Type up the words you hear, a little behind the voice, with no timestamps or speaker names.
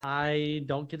I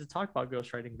don't get to talk about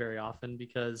ghostwriting very often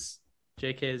because,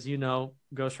 JK, as you know,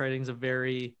 ghostwriting is a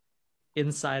very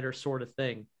insider sort of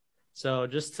thing. So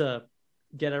just to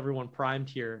get everyone primed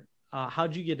here,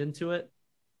 how'd you get into it?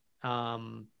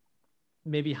 Um,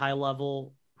 Maybe high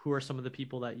level, who are some of the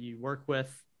people that you work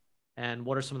with, and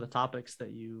what are some of the topics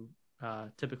that you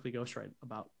typically ghostwrite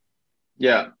about?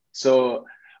 Yeah. So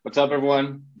what's up,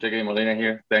 everyone? JK Molina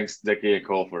here. Thanks, Zeki and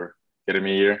Cole, for getting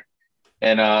me here.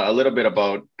 And a little bit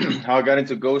about how I got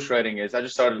into ghostwriting is I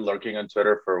just started lurking on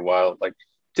Twitter for a while, like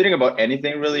tweeting about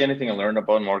anything, really anything I learned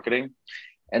about marketing.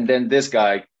 And then this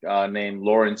guy named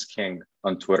Lawrence King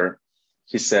on Twitter,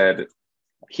 he said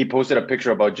he posted a picture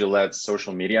about Gillette's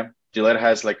social media. Gillette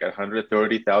has like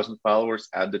 130,000 followers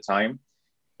at the time,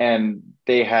 and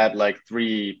they had like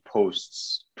three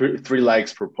posts, three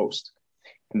likes per post.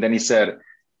 And then he said,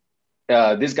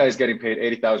 this guy is getting paid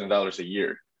 $80,000 a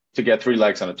year to get three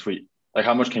likes on a tweet. Like,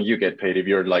 how much can you get paid if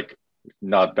you're like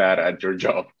not bad at your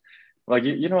job? Like,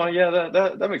 you know, yeah,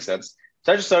 that makes sense.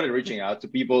 So I just started reaching out to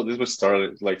people. This was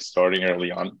starting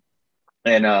early on.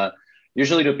 And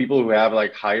usually the people who have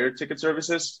like higher ticket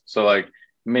services. So like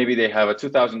maybe they have a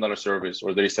 $2,000 service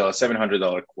or they sell a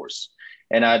 $700 course.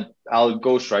 And I'll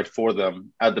ghostwrite for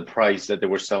them at the price that they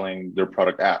were selling their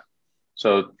product at.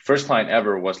 So first client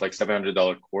ever was like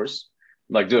 $700 course.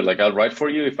 Like, dude, like I'll write for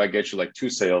you. If I get you like two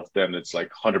sales, then it's like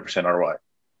 100% ROI.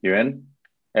 You in?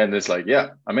 And it's like, yeah,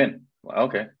 I'm in. Well,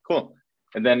 okay, cool.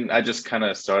 And then I just kind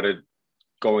of started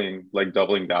going like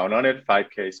doubling down on it,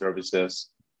 5K services,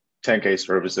 10K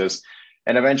services,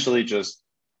 and eventually just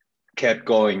kept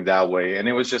going that way. And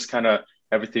it was just kind of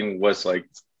everything was like,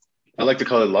 I like to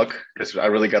call it luck because I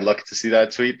really got lucky to see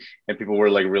that tweet and people were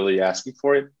like really asking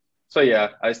for it. So yeah,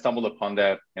 I stumbled upon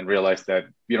that and realized that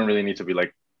you don't really need to be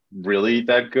like really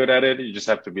that good at it. You just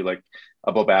have to be like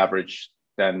above average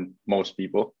than most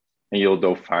people and you'll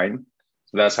do fine.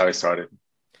 So that's how I started.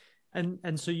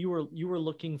 And so you were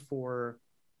looking for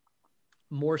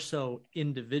more so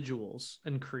individuals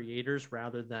and creators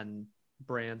rather than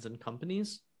brands and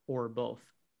companies, or both?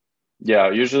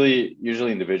 Yeah, usually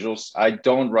individuals. I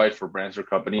don't write for brands or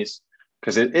companies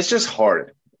because it's just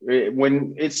hard.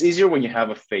 When it's easier when you have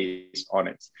a face on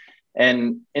it.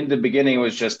 And in the beginning, it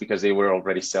was just because they were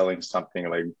already selling something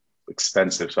like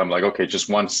expensive. So I'm like, okay, just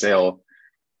one sale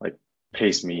like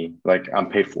pays me like I'm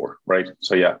paid for, right?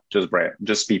 So yeah, just brand,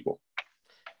 just people.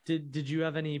 Did you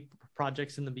have any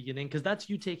projects in the beginning? Because that's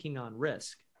you taking on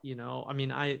risk. I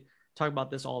mean, I talk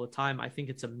about this all the time. I think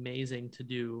it's amazing to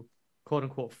do quote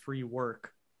unquote free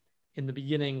work in the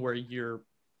beginning where you're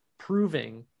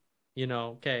proving,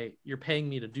 okay, you're paying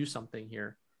me to do something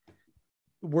here.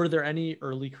 Were there any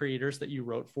early creators that you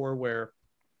wrote for where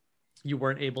you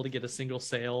weren't able to get a single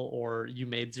sale or you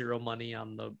made zero money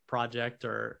on the project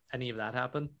or any of that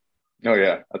happen? Oh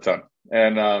yeah, a ton.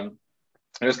 And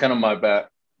it was kind of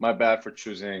my bad for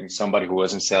choosing somebody who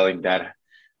wasn't selling that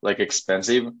like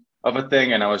expensive of a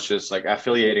thing. And I was just like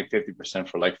affiliating 50%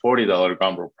 for like $40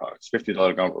 Gumroad products,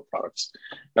 $50 Gumroad products.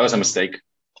 That was a Mm. mistake.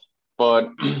 But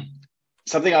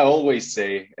something I always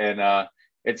say, and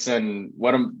it's in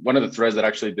one of the threads that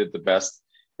actually did the best.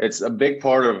 It's a big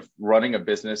part of running a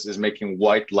business is making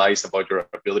white lies about your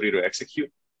ability to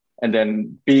execute, and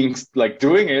then being like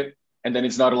doing it, and then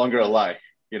it's not longer a lie,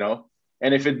 you know.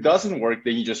 And if it doesn't work,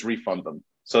 then you just refund them.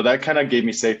 So that kind of gave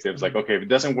me safety. It's like, Mm. okay, if it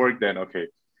doesn't work, then okay,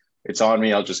 it's on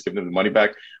me. I'll just give them the money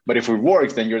back. But if it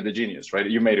works, then you're the genius, right?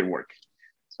 You made it work.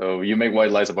 So you make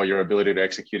white lies about your ability to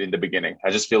execute in the beginning.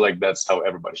 I just feel like that's how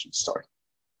everybody should start,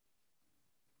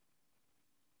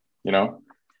 you know?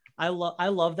 I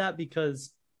love that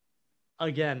because,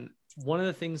 again, one of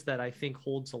the things that I think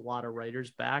holds a lot of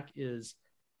writers back is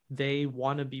they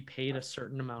want to be paid a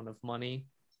certain amount of money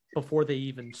before they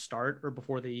even start or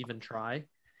before they even try.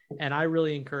 And I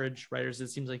really encourage writers. It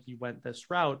seems like you went this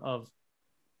route of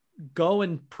go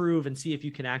and prove and see if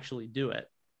you can actually do it.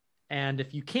 And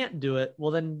if you can't do it,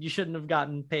 well, then you shouldn't have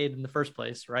gotten paid in the first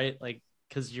place, right? Like,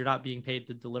 because you're not being paid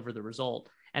to deliver the result.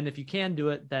 And if you can do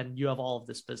it, then you have all of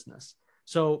this business.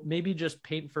 So maybe just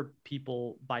paint for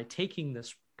people by taking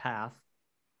this path.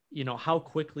 How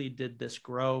quickly did this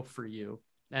grow for you,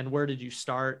 and where did you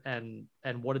start, and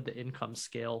what did the income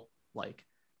scale like?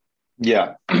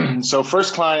 Yeah. So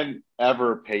first client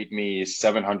ever paid me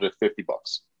 750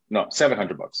 bucks. No,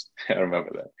 700 bucks. I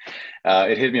remember that.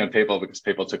 It hit me on PayPal because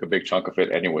PayPal took a big chunk of it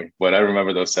anyway, but I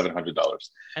remember those $700.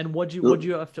 And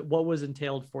what was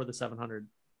entailed for the 700?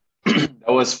 That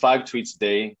was 5 tweets a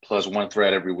day plus one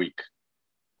thread every week.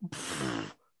 That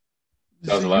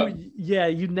So was a lot.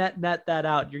 you net that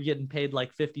out. You're getting paid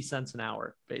like 50 cents an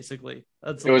hour, basically.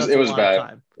 That's It was that's it a was lot of bad.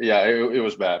 time. Yeah, it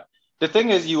was bad. The thing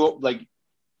is, you like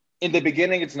in the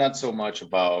beginning, it's not so much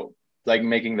about like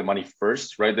making the money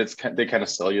first, right? They kind of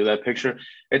sell you that picture.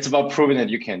 It's about proving that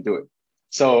you can do it.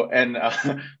 So, and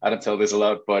I don't tell this a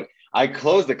lot, but I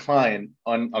closed the client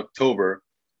on October,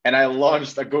 and I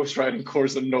launched a ghostwriting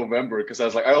course in November because I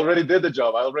was like, I already did the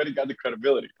job. I already got the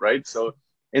credibility, right? So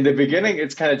in the beginning,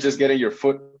 it's kind of just getting your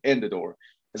foot in the door.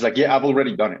 It's like, yeah, I've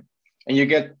already done it, and you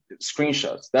get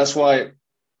screenshots. That's why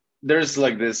there's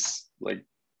like this like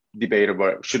debate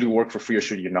about should you work for free or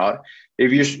should you not.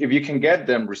 If you can get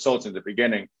them results in the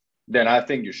beginning, then I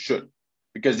think you should,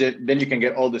 because then you can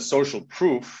get all the social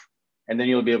proof, and then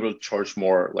you'll be able to charge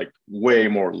more, like way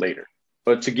more later.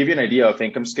 But to give you an idea of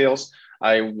income scales,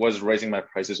 I was raising my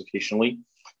prices occasionally.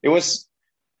 It was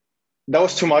That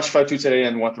was too much. 5 tweets a day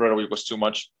and 1 thread a week was too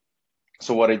much.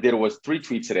 So what I did was 3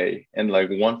 tweets a day and like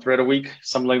 1 thread a week,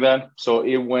 something like that. So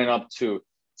it went up to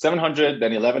 700,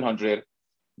 then 1100.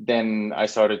 Then I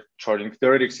started charging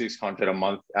 3600 a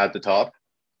month at the top.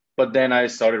 But then I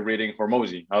started reading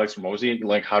Alex Hormozy,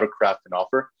 like how to craft an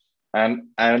offer. And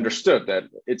I understood that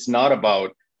it's not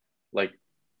about like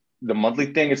the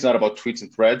monthly thing. It's not about tweets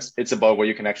and threads. It's about where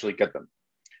you can actually get them.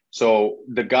 So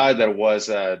the guy that was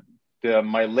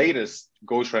my latest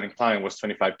ghostwriting client was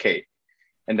 25K.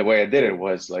 And the way I did it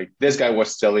was like, this guy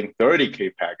was selling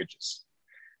 30K packages.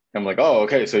 I'm like, oh,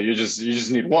 okay. So you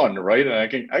just need one, right?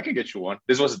 And I can get you one.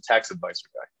 This was a tax advisor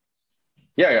guy.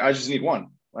 Yeah, I just need one.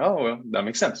 Well, that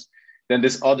makes sense. Then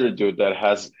this other dude that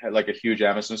had like a huge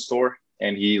Amazon store,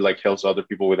 and he like helps other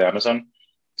people with Amazon.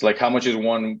 It's like, how much is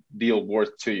one deal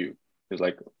worth to you? It's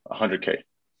like 100K.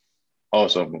 Oh,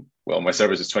 so well, my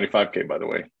service is 25K, by the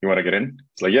way. You want to get in?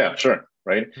 It's like, yeah, sure,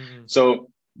 right? Mm-hmm.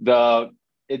 So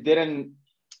it didn't.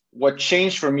 What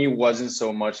changed for me wasn't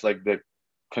so much like the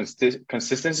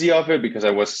consistency of it, because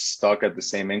I was stuck at the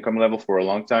same income level for a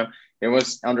long time. It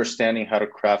was understanding how to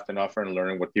craft an offer and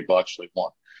learning what people actually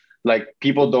want. Like,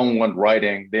 people don't want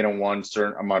writing. They don't want a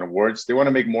certain amount of words. They want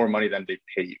to make more money than they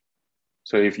pay you.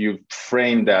 So if you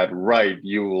frame that right,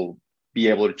 you will be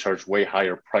able to charge way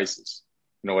higher prices.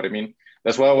 You know what I mean?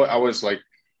 That's why I was like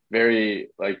very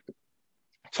like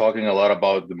talking a lot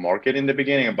about the market in the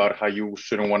beginning, about how you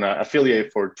shouldn't want to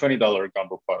affiliate for $20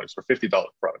 Gumbo products or $50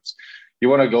 products. You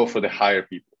want to go for the higher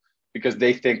people because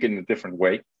they think in a different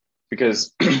way.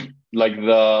 Because like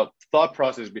the thought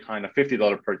process behind a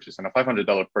 $50 purchase and a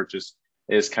 $500 purchase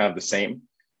is kind of the same.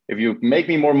 If you make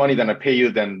me more money than I pay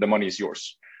you, then the money is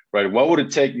yours, right? What would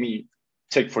it take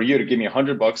for you to give me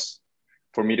 $100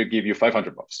 for me to give you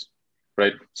 $500,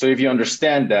 right? So if you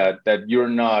understand that you're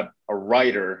not a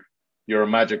writer, you're a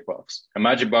magic box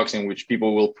in which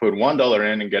people will put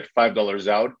 $1 in and get $5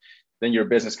 out, then your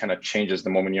business kind of changes the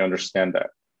moment you understand that.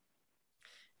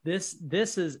 This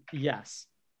is yes.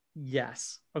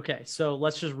 Okay, so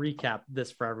let's just recap this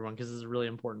for everyone, because this is a really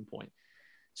important point.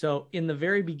 So in the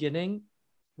very beginning,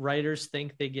 writers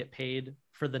think they get paid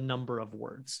for the number of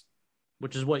words,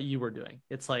 which is what you were doing.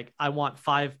 It's like, I want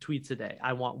 5 tweets a day.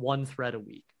 I want 1 thread a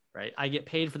week, right? I get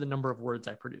paid for the number of words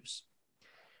I produce.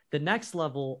 The next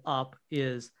level up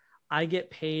is I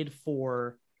get paid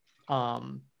for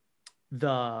the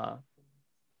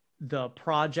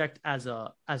project as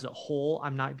a whole.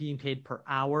 I'm not being paid per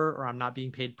hour, or I'm not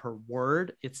being paid per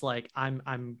word. It's like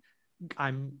I'm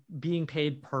being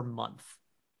paid per month,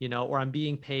 or I'm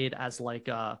being paid as like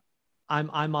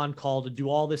I'm on call to do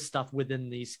all this stuff within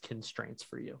these constraints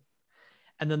for you.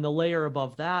 And then the layer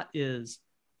above that is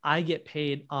I get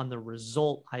paid on the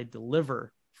result I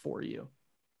deliver for you.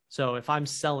 So if I'm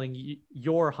selling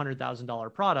your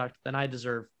 $100,000 product, then I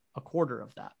deserve a quarter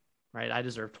of that, right? I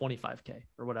deserve 25K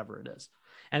or whatever it is.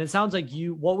 And it sounds like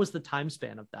what was the time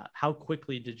span of that? How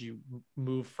quickly did you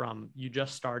move from you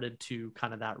just started to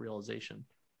kind of that realization?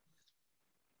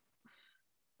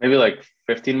 Maybe like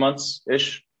 15 months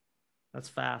ish. That's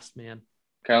fast, man.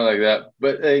 Kind of like that.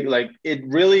 But like it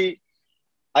really,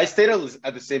 I stayed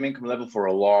at the same income level for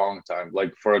a long time,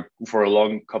 like for a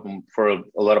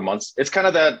lot of months. It's kind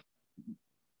of that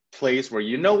place where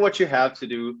you know what you have to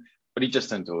do, but you just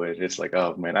don't do it. It's like,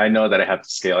 oh man, I know that I have to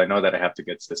scale. I know that I have to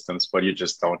get systems, but you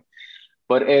just don't.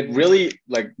 But it really,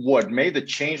 like, what made the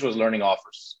change was learning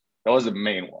offers. That was the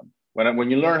main one. When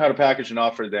you learn how to package an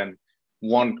offer, then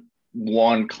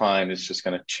one client is just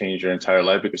going to change your entire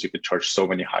life, because you could charge so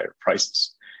many higher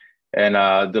prices. And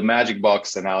the magic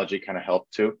box analogy kind of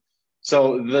helped too.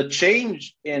 So the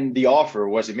change in the offer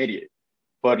was immediate,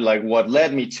 but like what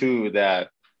led me to that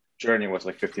journey was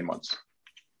like 15 months.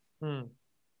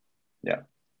 Yeah.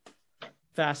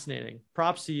 Fascinating.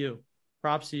 Props to you.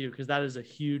 Because that is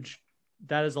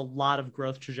a lot of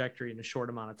growth trajectory in a short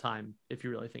amount of time, if you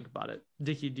really think about it.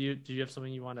 Dickie, do you have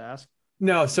something you want to ask?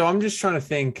 No. So I'm just trying to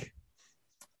think,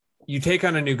 you take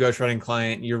on a new ghostwriting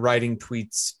client, you're writing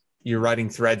tweets, you're writing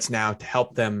threads now to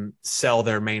help them sell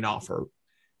their main offer.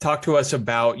 Talk to us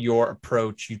about your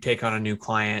approach. You take on a new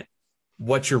client.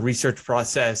 What's your research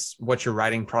process? What's your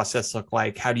writing process look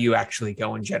like? How do you actually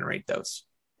go and generate those?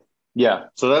 Yeah,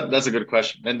 so that's a good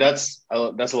question, and that's a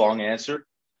long answer.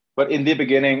 But in the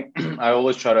beginning, I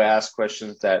always try to ask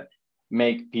questions that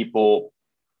make people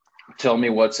tell me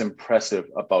what's impressive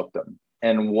about them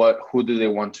and who do they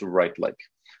want to write like.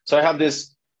 So I have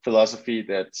this philosophy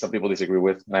that some people disagree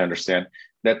with, and I understand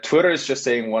that Twitter is just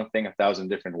saying one thing 1,000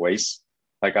 different ways.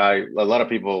 Like a lot of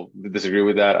people disagree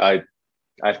with that.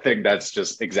 I think that's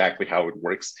just exactly how it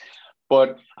works.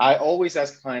 But I always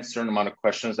ask clients a certain amount of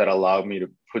questions that allow me to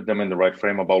put them in the right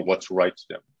frame about what to write to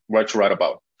them, what to write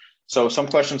about. So some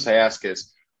questions I ask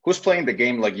is, who's playing the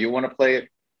game like you want to play it?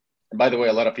 And by the way,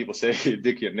 a lot of people say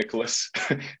Dickie and Nicholas,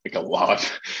 like a lot.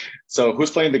 So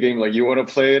who's playing the game like you want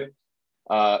to play it?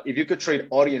 If you could trade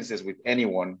audiences with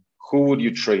anyone, who would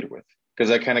you trade with? Because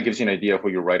that kind of gives you an idea of who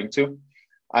you're writing to.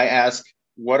 I ask,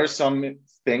 what are some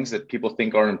things that people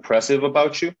think are impressive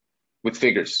about you with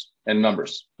figures and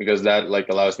numbers? Because that like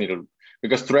allows me to,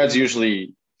 because threads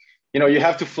usually, you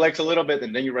have to flex a little bit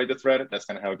and then you write the thread. That's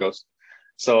kind of how it goes.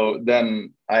 So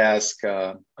then I ask,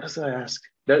 what else did I ask?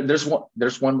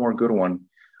 There's one more good one.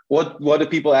 What do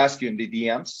people ask you in the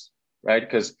DMs, right?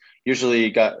 Because usually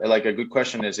got like a good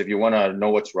question is if you want to know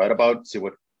what to write about, see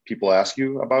what people ask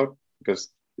you about, because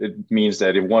it means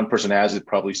that if one person asks it,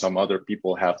 probably some other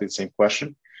people have the same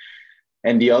question.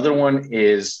 And the other one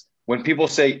is when people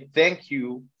say, thank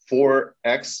you for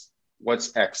X,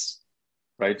 what's X?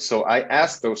 Right. So I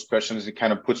ask those questions. It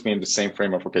kind of puts me in the same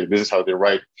frame of, okay, this is how they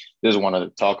write. This is what I want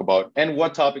to talk about. And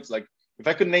what topics, like if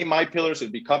I could name my pillars,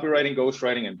 it'd be copywriting,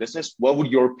 ghostwriting, and business. What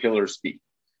would your pillars be?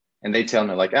 And they tell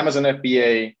me like Amazon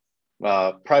FBA,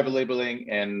 private labeling,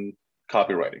 and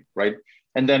copywriting. Right.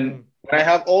 And then when I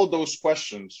have all those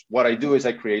questions, what I do is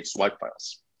I create swipe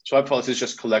files. Swipe files is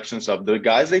just collections of the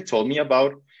guys they told me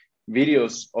about,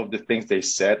 videos of the things they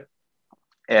said,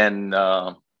 and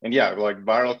yeah, like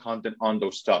viral content on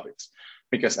those topics.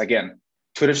 Because again,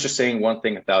 Twitter's just saying one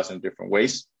thing 1,000 different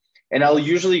ways. And I'll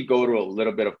usually go to a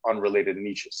little bit of unrelated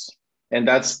niches. And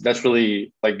that's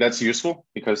really like, that's useful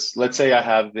because let's say I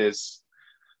have this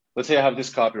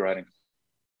copywriting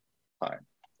client,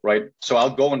 right? So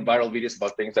I'll go on viral videos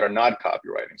about things that are not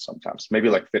copywriting sometimes, maybe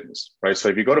like fitness, right? So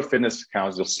if you go to fitness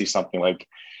accounts, you'll see something like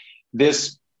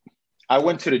this. I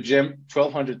went to the gym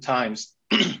 1,200 times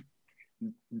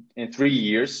in 3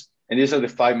 years. And these are the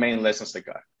 5 main lessons I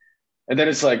got. And then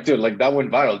it's like, dude, like that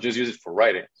went viral, just use it for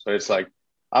writing. So it's like,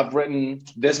 I've written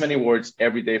this many words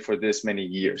every day for this many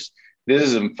years. This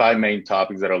is the 5 main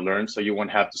topics that I learned. So you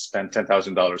won't have to spend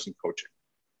 $10,000 in coaching,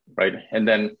 right? And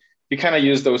then you kind of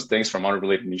use those things from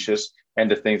unrelated niches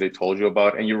and the things they told you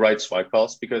about, and you write swipe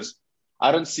files because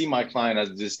I don't see my client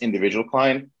as this individual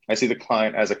client. I see the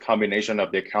client as a combination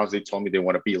of the accounts they told me they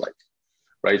want to be like.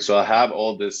 Right. So I have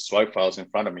all this swipe files in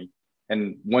front of me.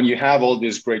 And when you have all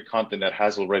this great content that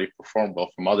has already performed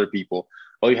well from other people,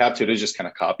 all you have to do is just kind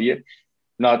of copy it,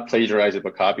 not plagiarize it,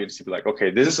 but copy it and see like, okay,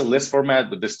 this is a list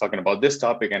format, but this is talking about this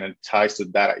topic and it ties to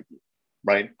that idea.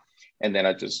 Right. And then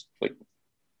I just like,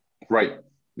 right.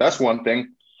 That's one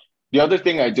thing. The other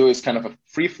thing I do is kind of a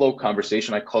free flow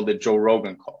conversation. I call it Joe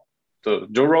Rogan call. So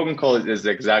Joe Rogan call is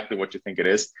exactly what you think it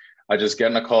is. I just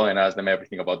get on a call and ask them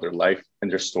everything about their life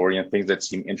and their story and things that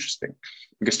seem interesting.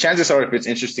 Because chances are, if it's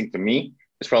interesting to me,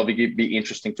 it's probably be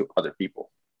interesting to other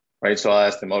people, right? So I'll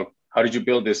ask them, oh, how did you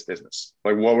build this business?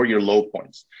 Like, what were your low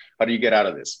points? How do you get out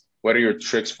of this? What are your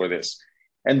tricks for this?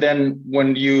 And then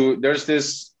there's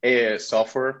this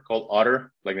software called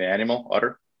Otter, like the animal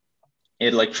Otter.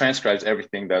 It like transcribes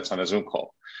everything that's on a Zoom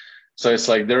call. So it's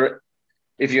like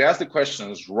if you ask the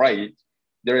questions right,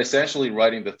 they're essentially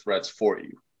writing the threads for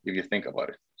you, if you think about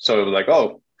it. So like,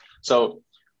 oh, so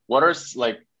what are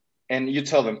like, and you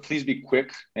tell them, please be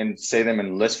quick and say them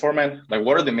in list format. Like,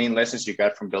 what are the main lessons you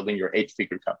got from building your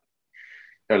 8-figure company?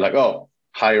 They're like, oh,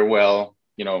 hire well,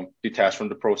 detach from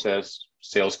the process,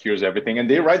 sales cues, everything. And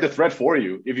they write the thread for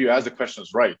you if you ask the questions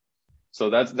right.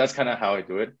 So that's kind of how I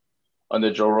do it on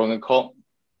the Joe Rogan call.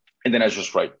 And then I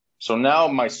just write. So now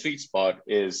my sweet spot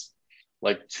is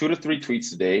like 2 to 3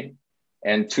 tweets a day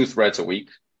and 2 threads a week.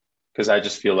 Because I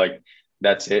just feel like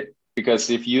that's it. Because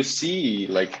if you see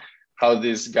like how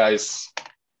this guy's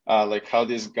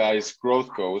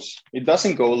growth goes, it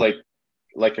doesn't go like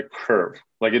a curve.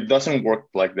 Like it doesn't work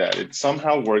like that. It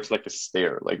somehow works like a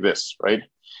stair, like this, right?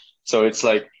 So it's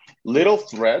like little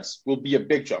threads will be a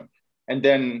big jump, and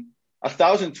then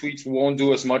 1,000 tweets won't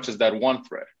do as much as that one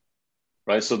thread,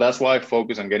 right? So that's why I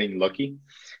focus on getting lucky.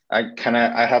 I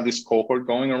have this cohort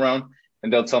going around,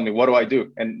 and they'll tell me, what do I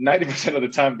do? And 90% of the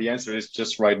time, the answer is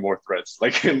just write more threads.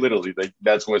 Like literally, like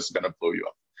that's what's gonna blow you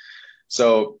up.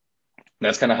 So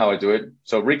that's kind of how I do it.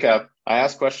 So recap, I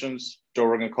ask questions, Joe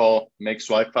Rogan call, make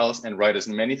swipe files, and write as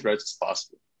many threads as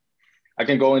possible. I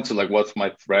can go into like what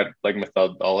my thread like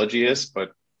methodology is,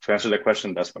 but to answer that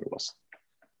question, that's what it was.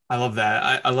 I love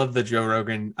that. I love the Joe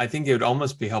Rogan. I think it would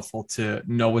almost be helpful to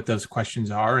know what those questions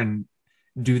are and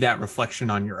do that reflection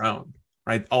on your own,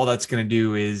 right? All that's going to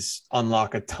do is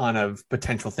unlock a ton of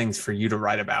potential things for you to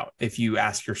write about if you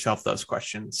ask yourself those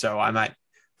questions. So I might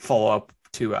follow up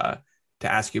to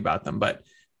ask you about them. But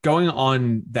going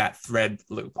on that thread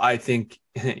loop, I think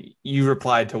you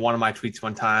replied to one of my tweets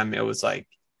one time. It was like,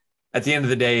 at the end of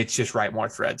the day, it's just write more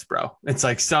threads, bro. It's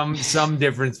like some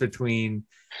difference between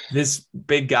this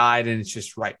big guide and it's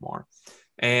just write more.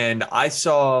 And I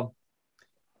saw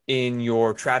in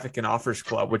your traffic and offers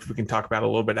club, which we can talk about a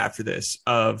little bit after this,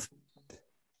 of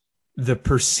the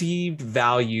perceived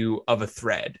value of a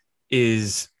thread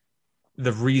is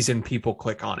the reason people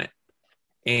click on it.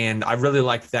 And I really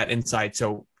liked that insight.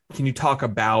 So can you talk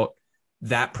about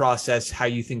that process, how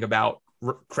you think about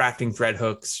crafting thread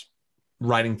hooks,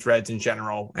 writing threads in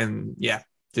general, and yeah,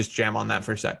 just jam on that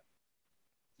for a sec.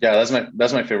 Yeah,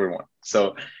 that's my favorite one.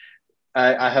 So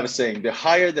I have a saying: the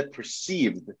higher the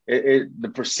perceived,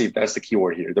 the perceived, that's the key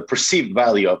word here, the perceived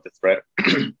value of the thread,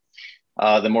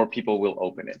 the more people will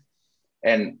open it.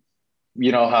 And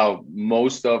you know how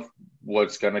most of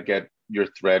what's gonna get your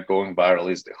thread going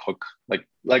viral is the hook.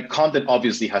 Like content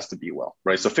obviously has to be well,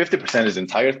 right? So 50% is the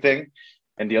entire thing,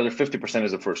 and the other 50%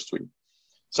 is the first tweet.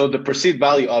 So the perceived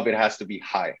value of it has to be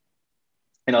high.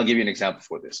 And I'll give you an example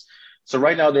for this. So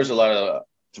right now there's a lot of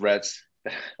threads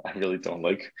that I really don't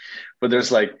like, but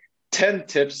there's like 10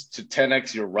 tips to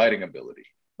 10x your writing ability,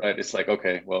 right? It's like,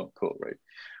 okay, well, cool, right?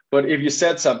 But if you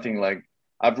said something like,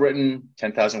 I've written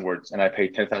 10,000 words and I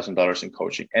paid $10,000 in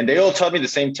coaching, and they all tell me the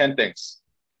same 10 things.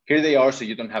 Here they are, so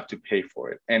you don't have to pay for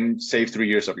it and save 3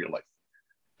 years of your life.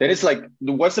 Then it's like,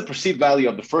 what's the perceived value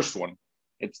of the first one?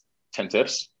 It's 10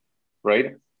 tips,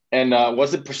 right? And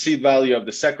what's the perceived value of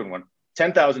the second one?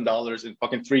 $10,000 in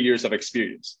fucking 3 years of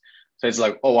experience. So it's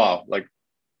like, oh wow, like,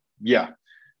 yeah.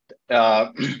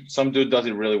 Some dude does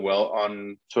it really well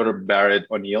on Twitter, Barrett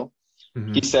O'Neill.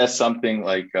 Mm-hmm. He says something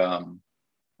like, let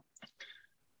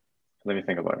me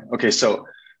think about it. Okay, so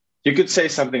you could say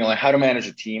something like how to manage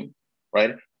a team,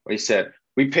 right? Where he said,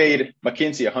 we paid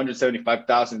McKinsey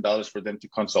 $175,000 for them to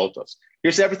consult us.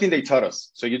 Here's everything they taught us,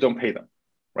 so you don't pay them,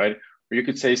 right? Or you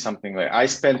could say something like, I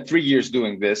spent 3 years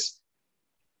doing this.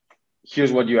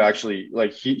 Here's what you actually,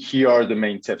 like, here are the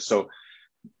main tips. So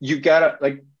you gotta,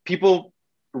 like, people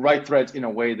write threads in a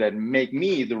way that make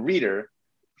me, the reader,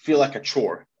 feel like a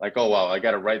chore. Like, oh, wow, I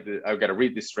gotta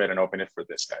read this thread and open it for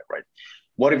this guy, right?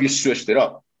 What if you switched it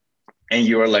up? And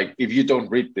you're like, if you don't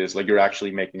read this, like, you're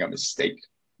actually making a mistake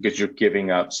because you're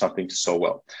giving up something so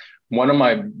well. One of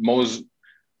my most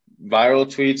viral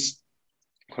tweets,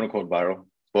 quote unquote viral,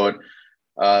 but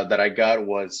that I got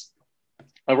was,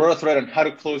 I wrote a thread on how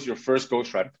to close your first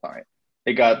ghostwriter client.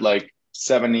 It got like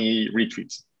 70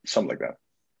 retweets, something like that.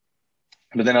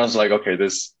 But then I was like, okay,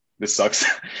 this sucks.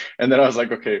 And then I was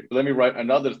like, okay, let me write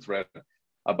another thread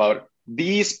about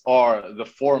these are the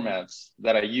formats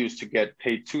that I use to get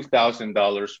paid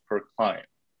 $2,000 per client.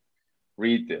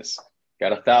 Read this.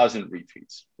 Got 1,000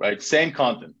 retweets, right? Same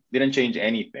content, didn't change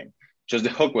anything. Just the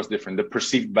hook was different. The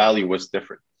perceived value was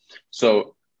different.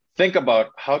 So think about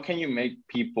how can you make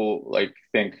people like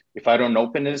think, if I don't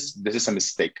open this is a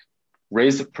mistake.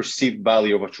 Raise the perceived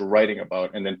value of what you're writing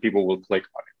about, and then people will click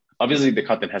on it. Obviously, the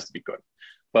content has to be good,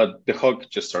 but the hook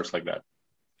just starts like that.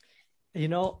 You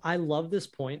know, I love this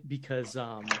point because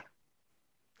I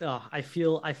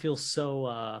feel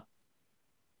so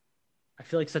I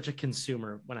feel like such a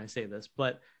consumer when I say this,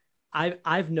 but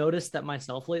I've noticed that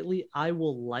myself lately. I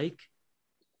will like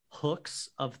hooks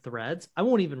of threads. I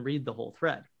won't even read the whole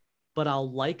thread, but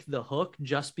I'll like the hook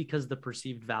just because the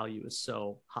perceived value is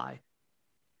so high,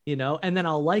 you know, and then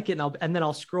I'll like it and then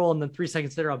I'll scroll, and then 3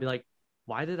 seconds later, I'll be like,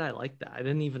 why did I like that? I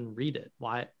didn't even read it.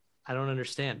 Why? I don't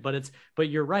understand, but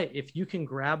you're right. If you can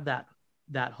grab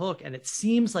that hook and it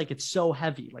seems like it's so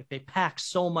heavy, like they pack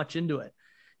so much into it,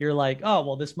 you're like, oh,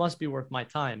 well, this must be worth my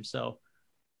time. So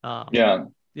yeah,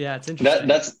 it's interesting.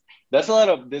 That's a lot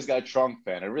of this guy Trump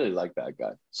fan. I really like that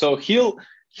guy. So he'll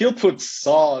put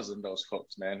saws in those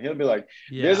hooks, man. He'll be like,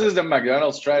 this is the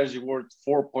McDonald's strategy worth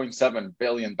 $4.7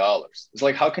 billion. It's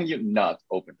like, how can you not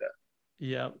open that?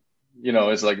 Yeah. You know,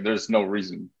 it's like, there's no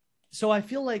reason. So I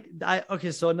feel like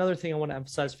so another thing I want to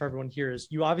emphasize for everyone here is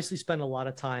you obviously spend a lot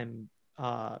of time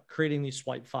creating these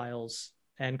swipe files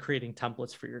and creating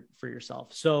templates for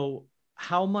yourself. So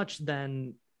how much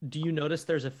then do you notice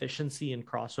there's efficiency in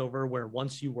crossover where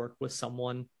once you work with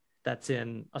someone that's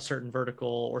in a certain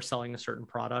vertical or selling a certain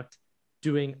product,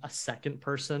 doing a second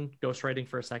person, ghostwriting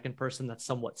for a second person that's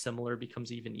somewhat similar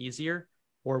becomes even easier?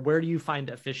 Or where do you find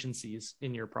efficiencies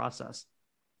in your process?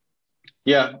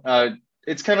 Yeah,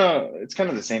 it's kind of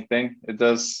the same thing.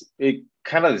 It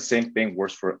kind of the same thing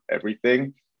works for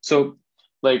everything. So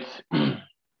like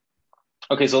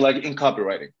okay, so like in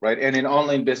copywriting, right? And in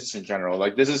online business in general,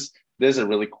 like this is a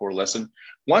really core lesson.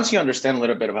 Once you understand a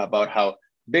little bit about how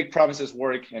big promises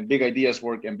work and big ideas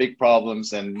work and big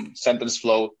problems and sentence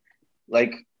flow,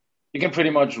 like you can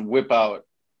pretty much whip out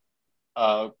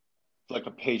like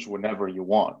a page whenever you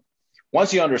want.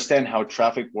 Once you understand how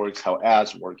traffic works, how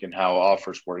ads work, and how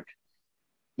offers work,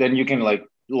 then you can like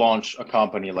launch a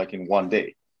company like in one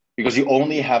day because you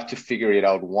only have to figure it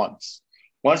out once.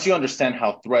 Once you understand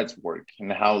how threads work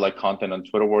and how like content on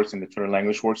Twitter works and the Twitter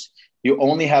language works, you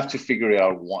only have to figure it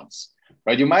out once,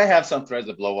 right? You might have some threads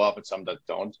that blow up and some that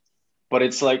don't, but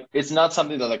it's like it's not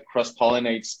something that like cross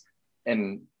pollinates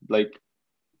and like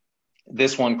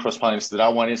this one cross pollinates to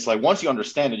that one. It's like once you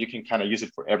understand it, you can kind of use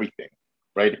it for everything,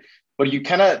 right? But you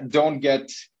kind of don't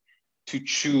get to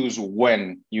choose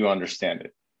when you understand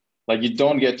it. Like you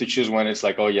don't get to choose when it's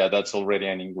like, oh yeah, that's already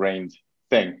an ingrained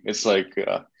thing. It's like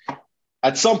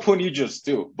at some point you just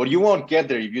do, but you won't get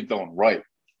there if you don't write.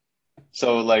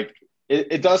 So like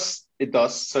it does.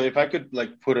 So if I could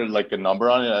like put it like a number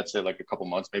on it, I'd say like a couple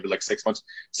months, maybe like 6 months.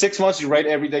 6 months, you write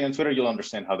every day on Twitter, you'll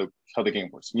understand how the game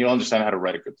works. You'll understand how to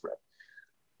write a good thread.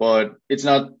 But it's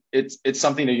not. It's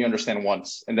something that you understand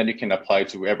once, and then you can apply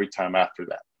to every time after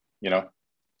that. You know.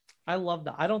 I love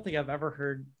that. I don't think I've ever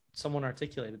heard someone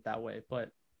articulate it that way, but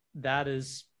that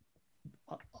is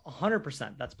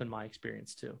 100%. That's been my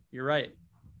experience too. You're right.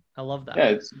 I love that.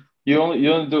 Yeah, you only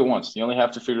do it once. You only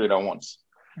have to figure it out once.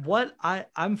 What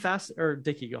I'm fast or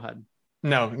Dickie, go ahead.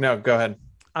 No, go ahead.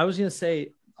 I was gonna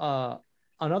say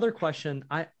another question.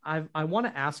 I want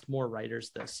to ask more writers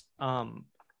this.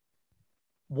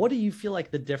 What do you feel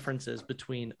like the difference is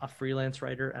between a freelance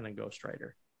writer and a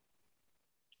ghostwriter?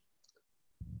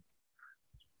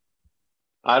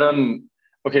 I don't.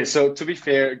 Okay, so to be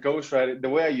fair, ghostwriting, the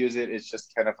way I use it is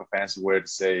just kind of a fancy word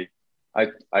to say,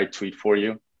 I tweet for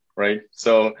you, right?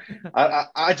 So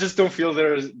I just don't feel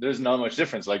there's not much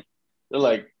difference. Like they're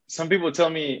like some people tell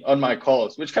me on my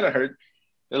calls, which kind of hurt.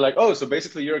 They're like, oh, so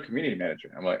basically you're a community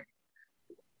manager. I'm like,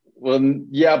 well,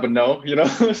 yeah, but no, you know.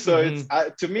 So it's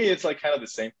to me, it's like kind of the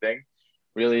same thing,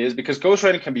 really is because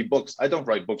ghostwriting can be books. I don't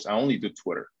write books. I only do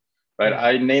Twitter, right?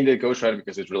 I named it ghostwriting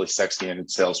because it's really sexy and it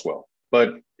sells well.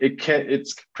 But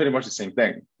it's pretty much the same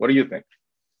thing. What do you think?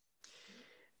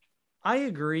 I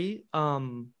agree.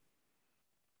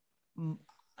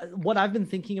 What I've been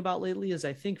thinking about lately is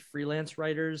I think freelance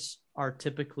writers are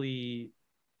typically,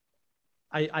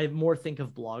 I more think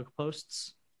of blog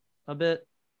posts a bit.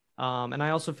 And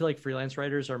I also feel like freelance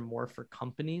writers are more for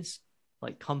companies,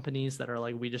 like companies that are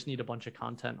like, we just need a bunch of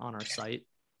content on our site.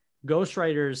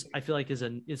 Ghostwriters, I feel like is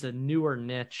a newer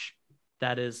niche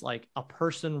that is like a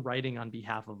person writing on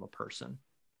behalf of a person,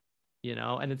 you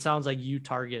know, and it sounds like you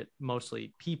target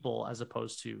mostly people as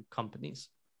opposed to companies.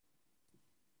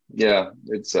 Yeah,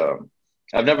 it's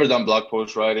I've never done blog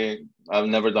post writing. I've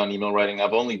never done email writing.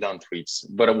 I've only done tweets.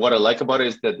 But what I like about it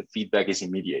is that the feedback is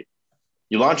immediate.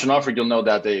 You launch an offer, you'll know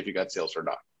that day if you got sales or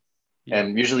not. Yeah.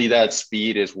 And usually that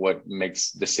speed is what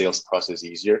makes the sales process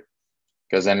easier.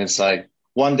 Because then it's like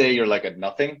one day you're like at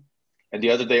nothing. And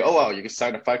the other day, oh, wow, you can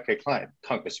sign a 5K client.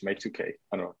 Conquest, you made 2K.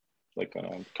 I don't know, like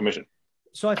commission.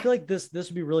 So I feel like this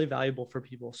would be really valuable for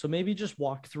people. So maybe just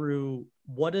walk through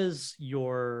what is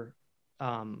your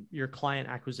client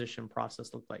acquisition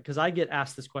process look like? Because I get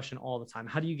asked this question all the time.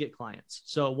 How do you get clients?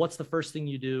 So what's the first thing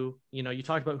you do? You know, you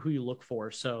talked about who you look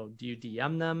for. So do you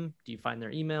DM them? Do you find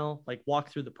their email? Like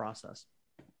walk through the process.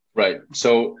 Right.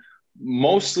 So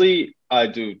mostly I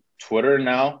do Twitter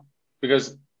now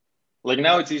because like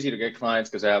now it's easy to get clients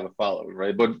because I have a following,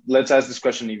 right? But let's ask this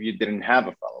question if you didn't have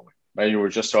a following, right? You were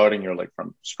just starting, you're like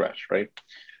from scratch, right?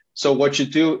 So what you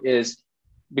do is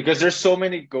because there's so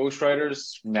many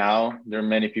ghostwriters now, there are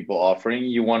many people offering,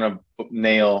 you want to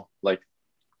nail like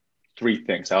 3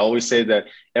 things. I always say that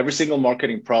every single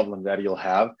marketing problem that you'll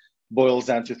have boils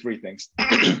down to 3 things.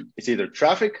 It's either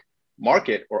traffic,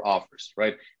 market, or offers,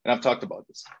 right? And I've talked about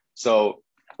this. So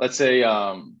let's say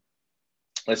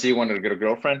you wanted to get a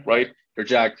girlfriend, right? You're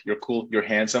jacked, you're cool, you're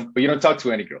handsome, but you don't talk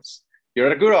to any girls. You're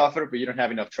at a good offer, but you don't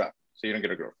have enough traffic, so you don't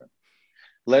get a girlfriend.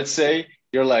 Let's say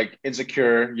you're like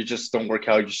insecure, you just don't work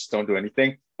out, you just don't do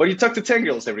anything, But you talk to 10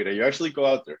 girls every day. You actually go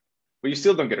out there, but you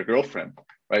still don't get a girlfriend,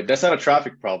 right? That's not a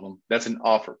traffic problem. That's an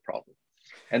offer problem.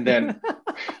 And then,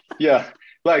 yeah,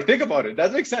 like think about it.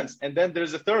 That makes sense. And then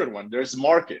there's a third one. There's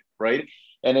market, right?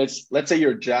 And it's, let's say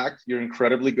you're jacked, you're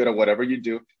incredibly good at whatever you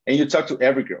do, and you talk to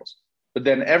every girls. But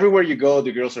then everywhere you go,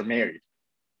 the girls are married,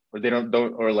 or they don't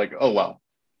or like, oh wow,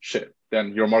 shit.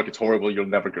 Then your market's horrible. You'll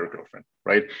never get a girlfriend,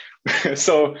 right?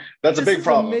 So that's a big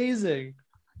problem. Amazing.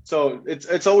 So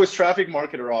it's always traffic,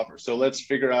 market, or offer. So let's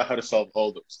figure out how to solve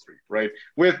all those three, right?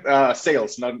 With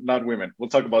sales, not women. We'll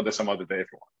talk about this some other day if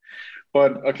you want.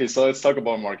 But okay, so let's talk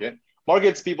about market.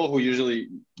 Market's people who usually,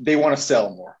 they want to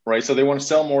sell more, right? So they want to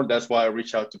sell more. That's why I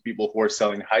reach out to people who are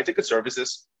selling high ticket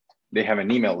services. They have an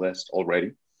email list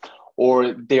already,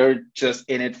 or they're just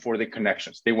in it for the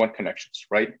connections. They want connections,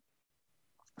 right?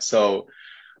 So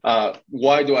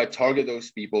why do I target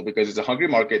those people? Because it's a hungry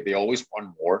market. They always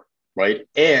want more, right?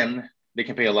 And they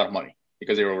can pay a lot of money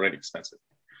because they're already expensive.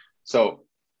 So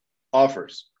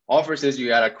offers is you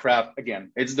gotta craft,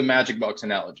 again, it's the magic box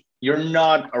analogy. You're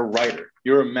not a writer,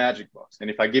 you're a magic box. And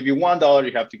if I give you $1,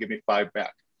 you have to give me 5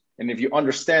 back. And if you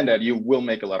understand that, you will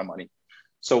make a lot of money.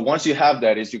 So once you have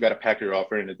that, is you gotta pack your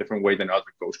offer in a different way than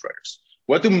other ghostwriters.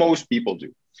 What do most people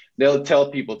do? They'll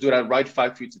tell people, dude, I write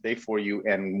 5 tweets a day for you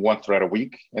and 1 thread a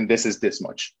week, and this is this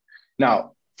much.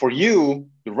 Now, for you,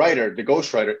 the writer, the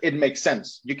ghostwriter, it makes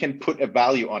sense. You can put a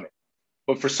value on it.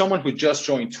 But for someone who just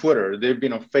joined Twitter, they've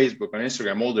been on Facebook, on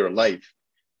Instagram all their life,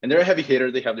 and they're a heavy hitter,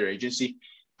 they have their agency,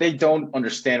 they don't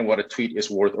understand what a tweet is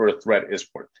worth or a thread is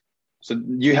worth. So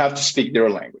you have to speak their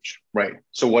language, right?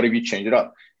 So what if you change it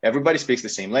up? Everybody speaks the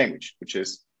same language, which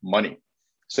is money.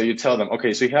 So you tell them,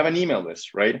 okay, so you have an email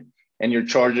list, right? And you're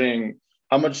charging,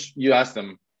 how much, you ask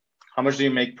them, how much do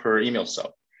you make per email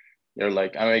sub? They're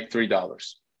like, I make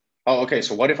 $3. Oh, okay,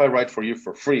 so what if I write for you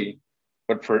for free,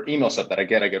 but per email sub that I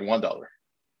get $1? And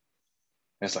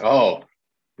it's like, oh,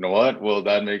 you know what? Well,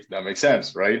 that makes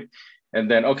sense, right? And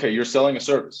then, okay, you're selling a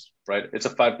service, right? It's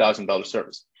a $5,000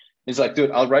 service. It's like,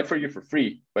 dude, I'll write for you for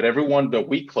free, but everyone that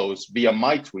we close via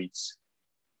my tweets,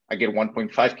 I get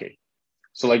 1.5K.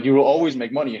 So like you will always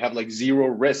make money. You have like zero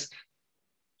risk.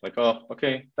 Like, oh,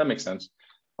 okay, that makes sense.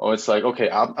 Oh, it's like, okay,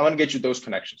 I'm gonna get you those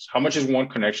connections. How much is one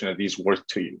connection of these worth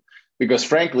to you? Because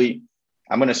frankly,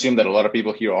 I'm gonna assume that a lot of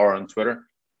people here are on Twitter.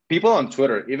 People on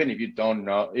Twitter, even if you don't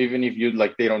know, even if you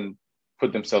like, they don't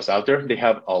put themselves out there, they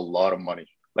have a lot of money.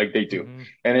 Like they do. Mm-hmm.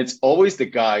 And it's always the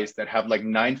guys that have like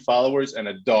 9 followers and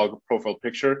a dog profile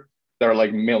picture that are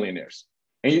like millionaires.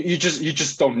 And you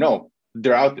just don't know.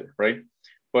 They're out there, right?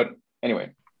 But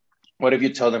anyway, what if you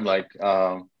tell them like,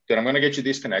 dude, I'm gonna get you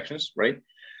these connections, right?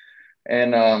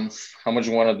 And how much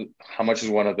is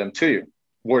one of them to you,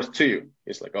 worth to you?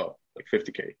 It's like, oh, like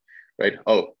 50K, right?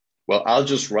 Oh, well, I'll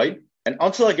just write. And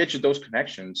until I get you those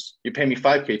connections, you pay me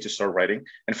 5K to start writing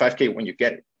and 5K when you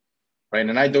get it, right?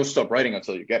 And I don't stop writing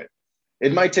until you get it.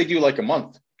 It might take you like a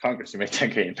month. Congress, you make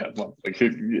 10K in that month. Like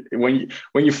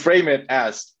when you frame it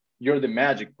as you're the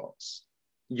magic box,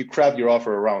 you craft your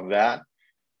offer around that,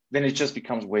 then it just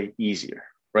becomes way easier,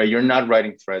 right? You're not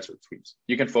writing threads or tweets.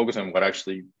 You can focus on what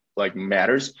actually like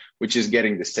matters, which is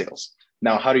getting the sales.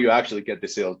 Now, how do you actually get the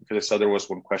sales? Because I saw there was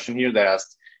one question here that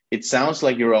asked, it sounds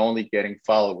like you're only getting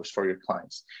followers for your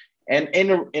clients. And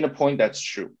in a point, that's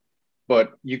true.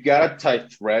 But you gotta tie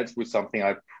threads with something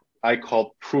I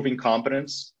call proving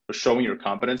competence or showing your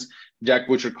competence. Jack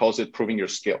Butcher calls it proving your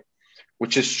skill,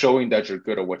 which is showing that you're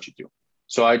good at what you do.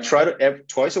 So I try to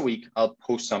twice a week, I'll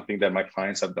post something that my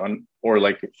clients have done, or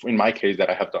like in my case that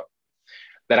I have done,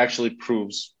 that actually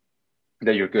proves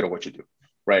that you're good at what you do,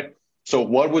 right? So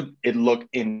what would it look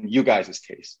in you guys'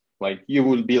 case? Like you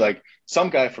would be like, some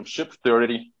guy from Ship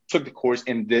 30 took the course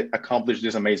and accomplished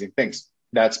these amazing things.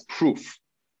 That's proof,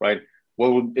 right?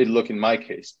 What would it look in my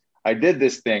case? I did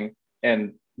this thing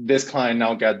and this client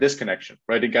now got this connection,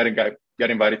 right? It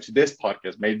got invited to this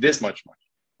podcast, made this much money,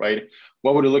 right?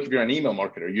 What would it look if you're an email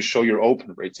marketer? You show your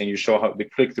open rates and you show how the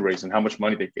click-through rates and how much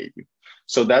money they gave you.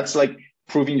 So that's like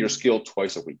proving your skill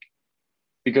twice a week.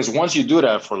 Because once you do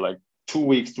that for like 2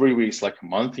 weeks, 3 weeks, like a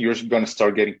month, you're going to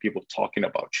start getting people talking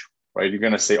about you, right? You're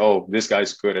going to say, oh, this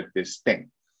guy's good at this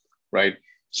thing, right?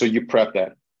 So you prep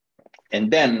that. And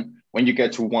then when you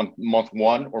get to month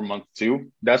 1 or month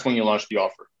 2, that's when you launch the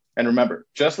offer. And remember,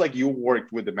 just like you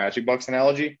worked with the magic box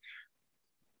analogy,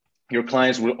 your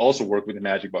clients will also work with the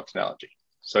magic box analogy.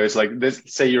 So it's like this,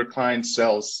 say your client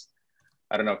sells,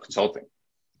 I don't know, consulting.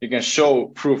 You can show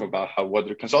proof about what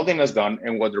their consulting has done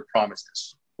and what their promise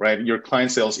is, right? Your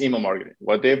client sells email marketing,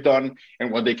 what they've done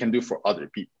and what they can do for other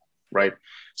people, right?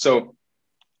 So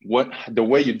the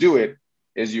way you do it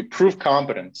is you prove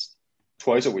competence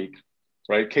twice a week,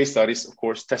 right? Case studies, of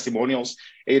course, testimonials,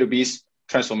 A to B's,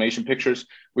 transformation pictures,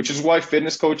 which is why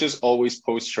fitness coaches always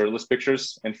post shirtless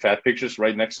pictures and fat pictures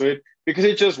right next to it, because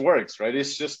it just works, right?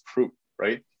 It's just proof,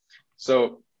 right?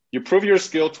 So you prove your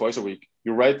skill twice a week.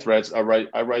 You write threads. I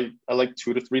like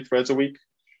 2 to 3 threads a week.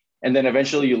 And then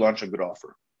eventually you launch a good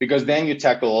offer, because then you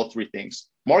tackle all 3 things: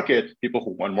 market, people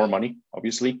who want more money,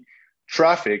 obviously;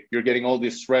 traffic, you're getting all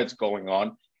these threads going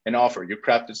on; and offer, you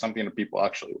crafted something that people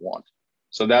actually want.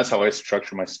 So that's how I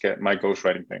structure my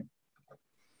ghostwriting thing.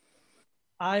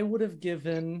 I would have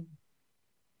given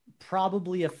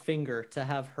probably a finger to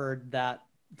have heard that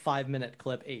 5-minute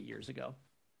clip 8 years ago.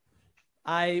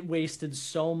 I wasted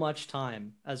so much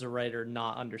time as a writer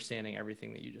not understanding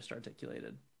everything that you just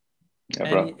articulated. Yeah,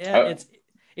 And bro. yeah,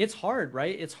 it's hard,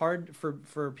 right? It's hard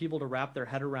for people to wrap their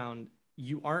head around.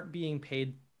 You aren't being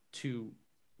paid to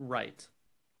write.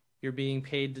 You're being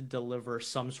paid to deliver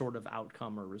some sort of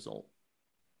outcome or result.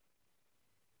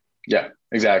 Yeah,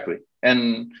 exactly.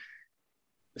 And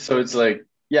so it's like,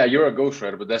 yeah, you're a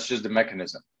ghostwriter, but that's just the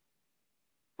mechanism,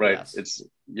 right? Yes. It's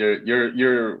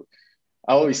you're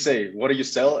I always say, what do you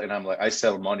sell? And I'm like, I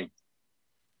sell money.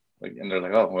 Like, and they're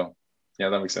like, oh, well, yeah,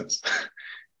 that makes sense.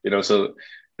 So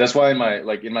that's why in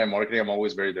my marketing, I'm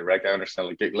always very direct. I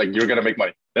understand, like you're gonna make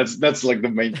money. That's like the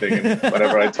main thing. And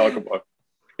whatever I talk about,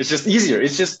 it's just easier.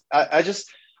 It's just I just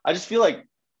feel like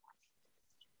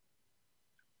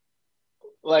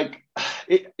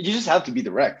you just have to be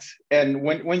direct. And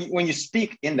when you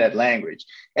speak in that language,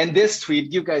 and this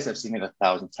tweet, you guys have seen it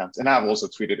 1,000 times, and I've also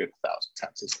tweeted it 1,000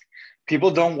 times. It's like, people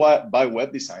don't buy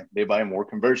web design; they buy more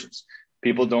conversions.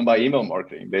 People don't buy email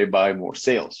marketing; they buy more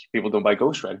sales. People don't buy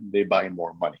ghostwriting; they buy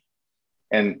more money.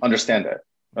 And understand that.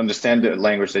 Understand the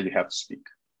language that you have to speak.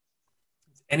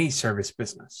 Any service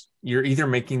business, you're either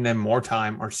making them more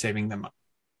time or saving them,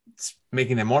 it's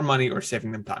making them more money or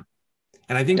saving them time.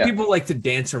 And I think people like to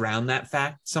dance around that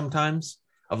fact sometimes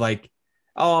of like,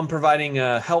 oh, I'm providing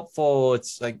a helpful.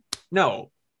 It's like,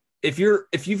 no, if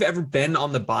you've ever been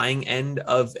on the buying end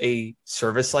of a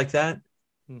service like that,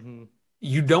 Mm-hmm.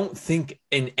 you don't think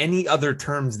in any other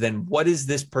terms than what is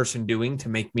this person doing to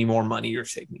make me more money or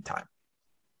save me time?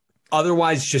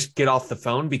 Otherwise, just get off the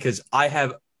phone, because I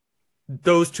have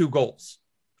those 2 goals.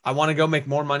 I want to go make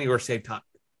more money or save time.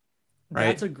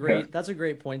 Right. That's a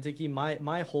great point, Dickie.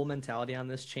 My whole mentality on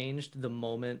this changed the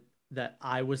moment that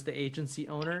I was the agency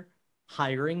owner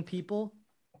hiring people,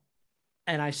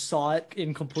 and I saw it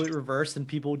in complete reverse, and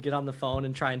people would get on the phone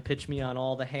and try and pitch me on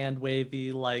all the hand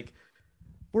wavy, like,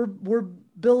 we're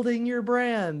building your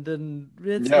brand, and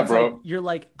it's bro. like, you're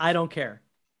like, I don't care.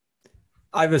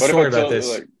 I have a story about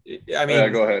this. I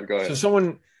mean, go ahead.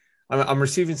 So I'm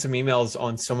receiving some emails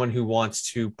on someone who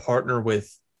wants to partner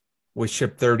with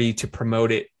Ship 30 to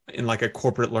promote it in like a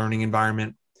corporate learning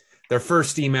environment. Their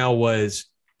first email was,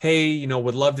 hey,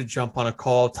 would love to jump on a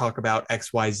call, talk about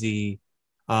XYZ.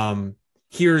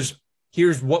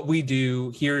 Here's what we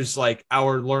do. Here's like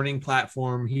our learning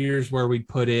platform. Here's where we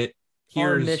put it.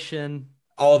 Here's our mission,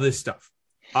 all this stuff.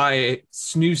 I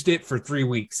snoozed it for 3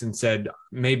 weeks and said,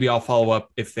 maybe I'll follow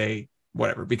up if they,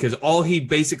 whatever, because all he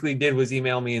basically did was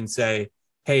email me and say,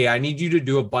 hey, I need you to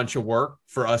do a bunch of work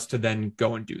for us to then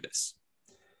go and do this.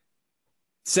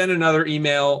 Send another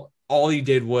email. All he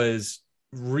did was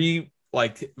respond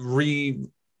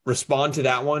to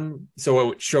that one.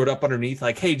 So it showed up underneath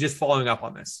like, hey, just following up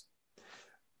on this.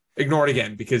 Ignore it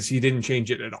again because he didn't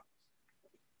change it at all.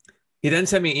 He then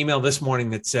sent me an email this morning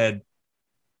that said,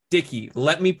 Dickie,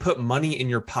 let me put money in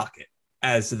your pocket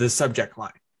as the subject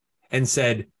line, and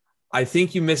said, I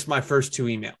think you missed my first 2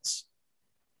 emails.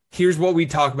 Here's what we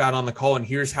talk about on the call, and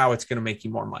here's how it's going to make you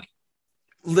more money.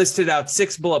 Listed out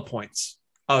 6 bullet points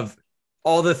of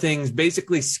all the things,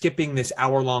 basically skipping this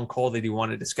hour-long call that he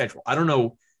wanted to schedule. I don't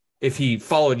know if he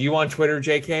followed you on Twitter,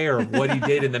 JK, or what he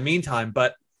did in the meantime,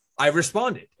 but I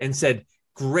responded and said,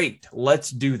 great,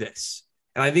 let's do this.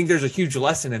 And I think there's a huge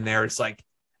lesson in there. It's like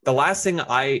the last thing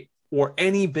or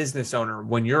any business owner,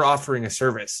 when you're offering a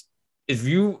service, is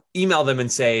you email them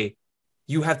and say,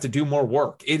 you have to do more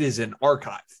work. It is an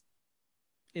archive.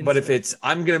 But if it's,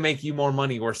 I'm going to make you more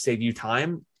money or save you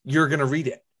time, you're going to read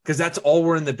it, because that's all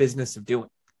we're in the business of doing.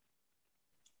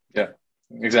 Yeah,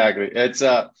 exactly. It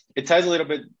ties a little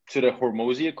bit to the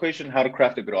Hormozy equation, how to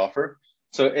craft a good offer.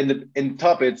 So in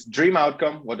top, it's dream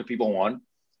outcome, what do people want?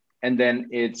 And then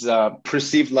it's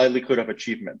perceived likelihood of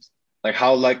achievement, like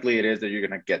how likely it is that you're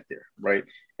going to get there, right?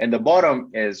 And the bottom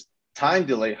is time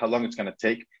delay, how long it's going to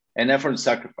take, and effort and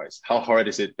sacrifice, how hard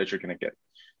is it that you're going to get.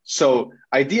 So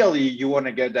ideally, you want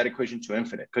to get that equation to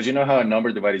infinite, because you know how a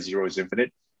number divided 0 is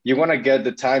infinite. You want to get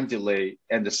the time delay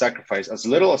and the sacrifice as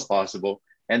little as possible,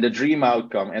 and the dream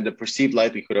outcome and the perceived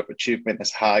likelihood of achievement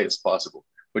as high as possible,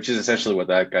 which is essentially what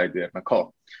that guy did on a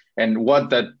call. And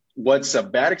what's a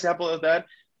bad example of that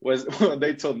was when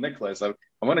they told Nicholas, like,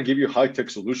 I want to give you high-tech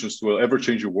solutions to ever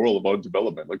change your world about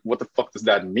development. Like, what the fuck does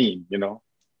that mean? You know?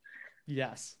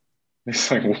 Yes. It's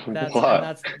like,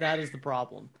 that is the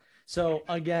problem. So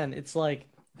again, it's like,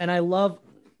 and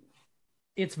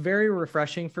it's very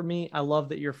refreshing for me. I love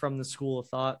that you're from the school of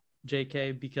thought,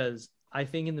 JK, because I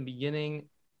think in the beginning,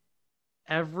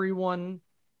 everyone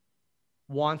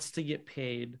wants to get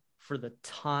paid for the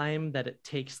time that it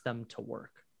takes them to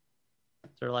work.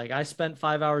 They're like, I spent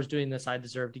 5 hours doing this. I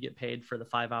deserve to get paid for the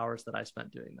 5 hours that I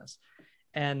spent doing this.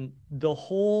 And the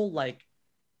whole like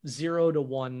 0 to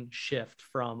 1 shift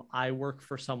from I work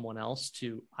for someone else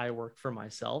to I work for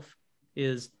myself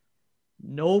is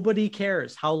nobody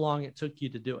cares how long it took you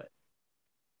to do it.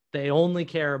 They only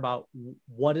care about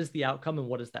what is the outcome and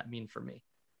what does that mean for me.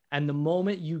 And the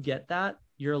moment you get that,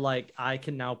 you're like, I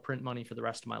can now print money for the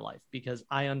rest of my life because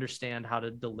I understand how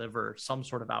to deliver some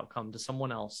sort of outcome to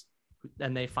someone else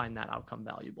and they find that outcome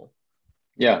valuable.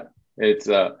 Yeah, it's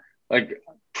like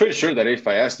pretty sure that if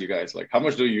I asked you guys, like, how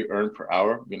much do you earn per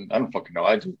hour? I mean, I don't fucking know.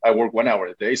 I work 1 hour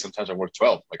a day. Sometimes I work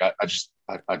 12. Like,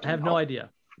 I have no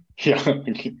idea. Yeah,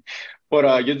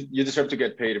 but you deserve to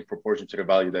get paid in proportion to the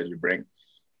value that you bring.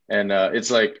 And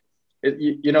it's like,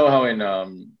 you know how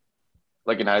in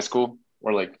like in high school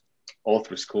or like all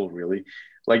through school, really,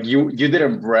 like you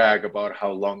didn't brag about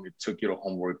how long it took you to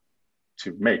homework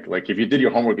to make. Like if you did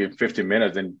your homework in 15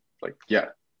 minutes, then like, yeah,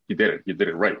 you did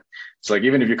it right. It's like,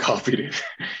 even if you copied it,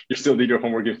 you still did your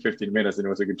homework in 15 minutes and it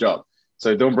was a good job.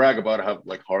 So don't brag about how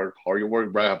like hard you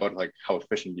work, brag about like how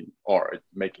efficient you are at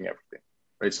making everything.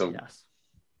 Right. So yes.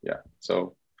 Yeah.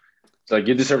 So it's like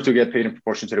you deserve to get paid in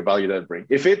proportion to the value that it brings.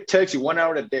 If it takes you 1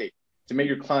 hour a day to make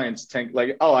your clients think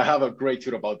like, oh, I have a great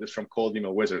tweet about this from Cold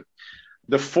Email Wizard.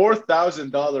 The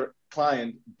 $4,000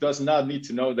 client does not need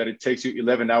to know that it takes you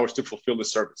 11 hours to fulfill the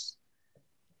service.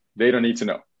 They don't need to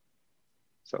know.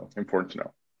 So important to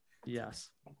know. Yes.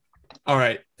 All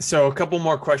right. So a couple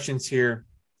more questions here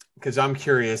because I'm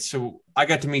curious. So I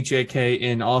got to meet JK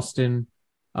in Austin.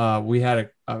 We had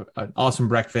an awesome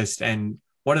breakfast. And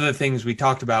one of the things we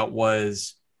talked about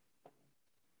was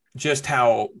just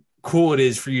how cool it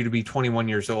is for you to be 21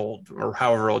 years old or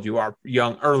however old you are,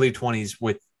 young, early 20s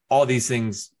with all these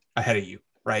things ahead of you,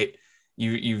 right?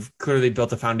 You've clearly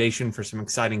built a foundation for some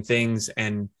exciting things.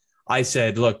 And I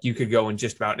said, look, you could go in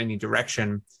just about any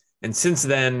direction. And since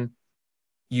then,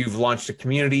 you've launched a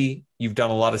community. You've done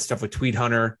a lot of stuff with Tweet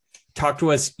Hunter. Talk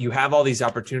to us. You have all these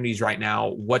opportunities right now.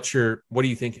 What do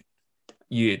you think?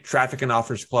 Traffic and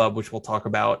Offers Club, which we'll talk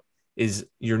about, is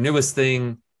your newest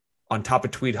thing on top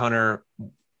of Tweet Hunter.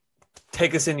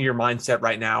 Take us into your mindset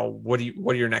right now. What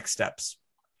are your next steps?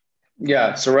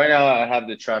 Yeah. So right now I have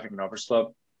the Traffic and Offers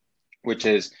Club, which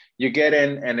is you get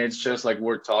in and it's just like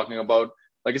we're talking about.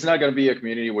 Like, it's not going to be a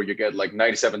community where you get like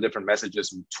 97 different messages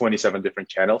from 27 different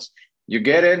channels. You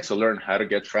get in to learn how to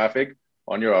get traffic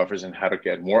on your offers and how to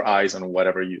get more eyes on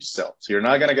whatever you sell. So you're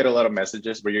not going to get a lot of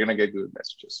messages, but you're going to get good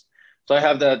messages. So I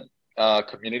have that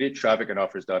community,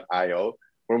 trafficandOffers.io,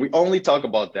 where we only talk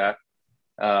about that.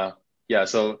 Yeah.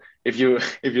 So if you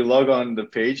log on the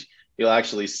page, you'll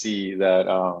actually see that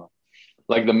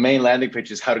like the main landing page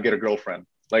is how to get a girlfriend.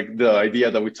 Like the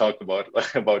idea that we talked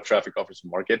about traffic offers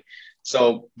market.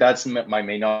 So that's my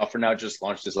main offer now. Just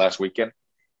launched this last weekend.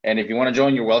 And if you want to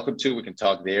join, you're welcome to. We can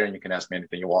talk there and you can ask me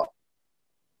anything you want.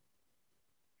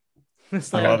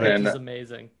 This landing page is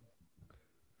amazing.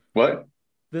 What?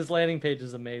 This landing page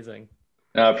is amazing.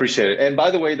 I appreciate it. And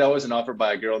by the way, that was an offer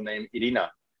by a girl named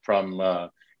Irina from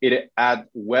at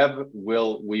Web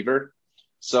Will Weaver.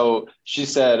 So she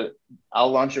said,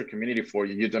 I'll launch your community for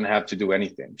you. You don't have to do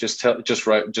anything. Just do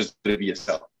it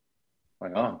yourself.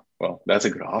 I'm like, oh, well, that's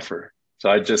a good offer. So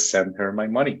I just sent her my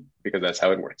money because that's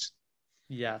how it works.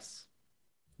 Yes.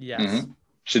 Yes. Mm-hmm.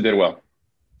 She did well.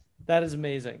 That is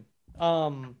amazing.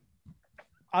 Out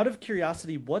of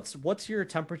curiosity, what's your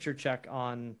temperature check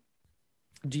on,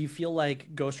 do you feel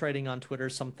like ghostwriting on Twitter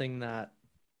is something that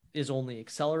is only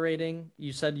accelerating?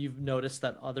 You said you've noticed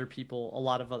that other people,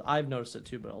 I've noticed it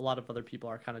too, but a lot of other people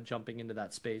are kind of jumping into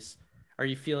that space. Are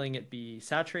you feeling it be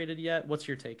saturated yet? What's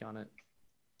your take on it?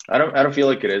 I don't feel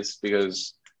like it is,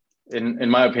 because in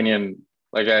my opinion,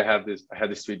 like I had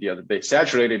this tweet the other day.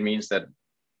 Saturated means that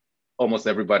almost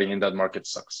everybody in that market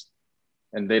sucks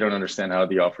and they don't understand how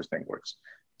the offers thing works.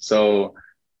 So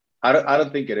I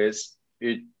don't think it is.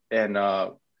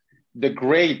 The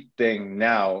great thing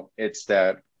now it's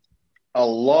that a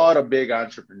lot of big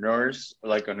entrepreneurs,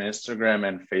 like on Instagram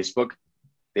and Facebook,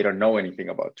 they don't know anything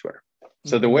about Twitter.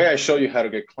 So the way I show you how to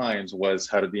get clients was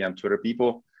how to DM Twitter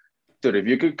people. Dude, if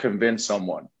you could convince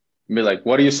someone, be like,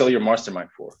 what do you sell your mastermind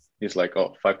for? He's like,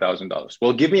 oh, $5,000.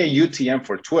 Well, give me a UTM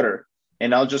for Twitter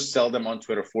and I'll just sell them on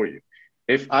Twitter for you.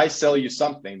 If I sell you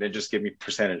something, then just give me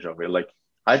percentage of it. Like,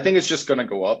 I think it's just going to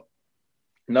go up,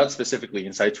 not specifically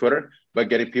inside Twitter, but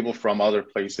getting people from other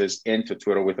places into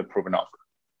Twitter with a proven offer.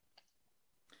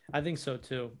 I think so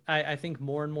too. I think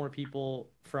more and more people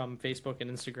from Facebook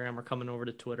and Instagram are coming over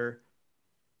to Twitter.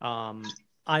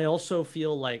 I also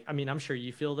feel like, I mean, I'm sure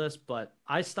you feel this, but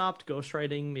I stopped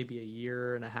ghostwriting maybe a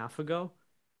year and a half ago.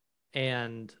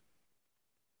 And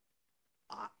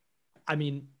I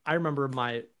mean, I remember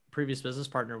my previous business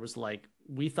partner was like,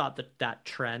 we thought that that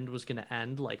trend was going to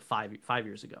end like five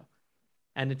years ago.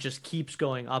 And it just keeps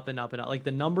going up and up and up. Like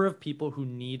the number of people who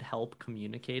need help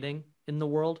communicating in the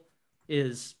world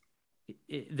is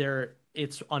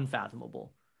it's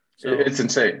unfathomable. So it's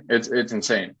insane. It's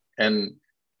insane. And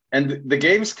the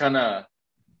game's kind of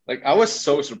like, I was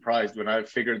so surprised when I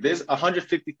figured this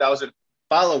 150,000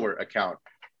 follower account.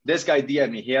 This guy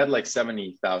DM'd me. He had like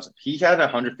 70,000. He had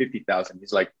 150,000.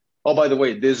 He's like, oh, by the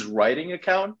way, this writing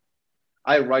account,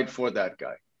 I write for that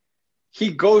guy.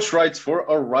 He ghostwrites for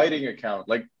a writing account.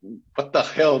 Like, what the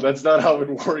hell? That's not how it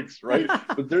works, right?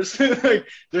 But there's like,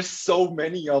 there's so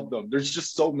many of them. There's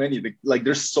just so many. Like,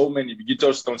 there's so many. You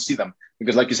just don't see them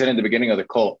because, like you said in the beginning of the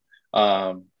call,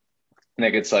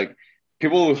 Nick, it's like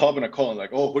people who hop in a call and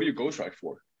like, oh, who do you ghostwrite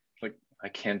for? Like, I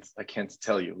can't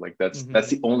tell you. Like, that's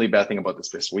the only bad thing about this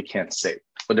business. We can't say,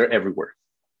 but they're everywhere.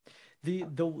 The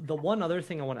one other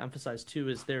thing I want to emphasize too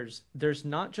is there's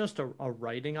not just a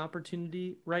writing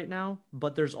opportunity right now,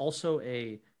 but there's also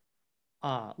a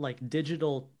like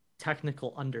digital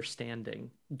technical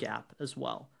understanding gap as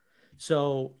well.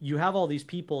 So you have all these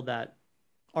people that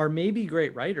are maybe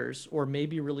great writers or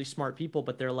maybe really smart people,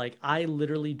 but they're like, I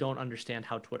literally don't understand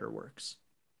how Twitter works.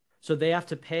 So they have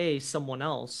to pay someone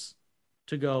else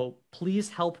to go, please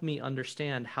help me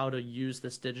understand how to use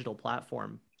this digital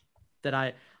platform that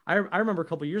I remember a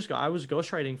couple of years ago, I was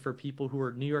ghostwriting for people who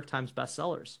were New York Times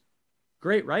bestsellers,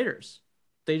 great writers.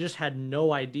 They just had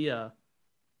no idea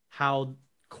how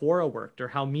Quora worked or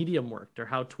how Medium worked or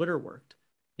how Twitter worked.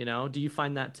 You know, do you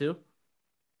find that too?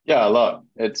 Yeah, a lot.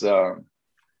 It's a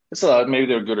lot. Maybe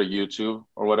they're good at YouTube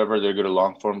or whatever. They're good at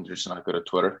long form. They're just not good at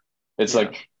Twitter. It's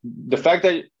like the fact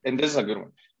that, and this is a good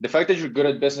one. The fact that you're good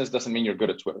at business doesn't mean you're good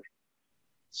at Twitter.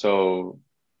 So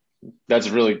that's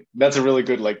a really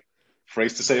good like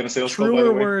phrase to say in a sales call.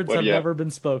 Truer words have never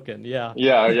been spoken. Yeah.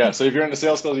 Yeah. So if you're in a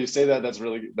sales call, you say that. That's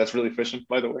really efficient,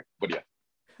 by the way. But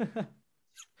yeah.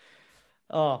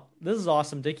 Oh, this is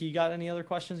awesome. Dickie, you got any other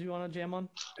questions you want to jam on?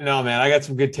 No, man, I got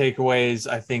some good takeaways.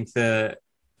 I think the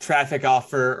traffic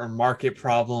offer or market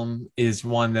problem is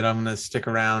one that I'm going to stick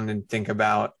around and think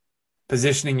about.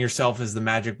 Positioning yourself as the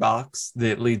magic box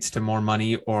that leads to more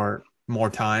money or more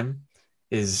time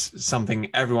is something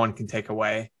everyone can take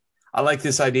away. I like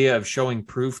this idea of showing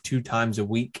proof 2 times a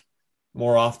week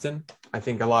more often. I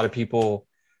think a lot of people,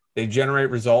 they generate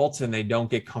results and they don't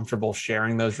get comfortable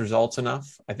sharing those results enough.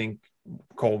 I think,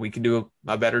 Cole, we can do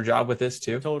a better job with this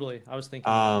too. Totally. I was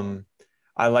thinking.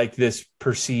 I like this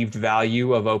perceived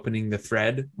value of opening the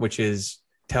thread, which is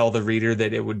tell the reader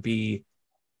that it would be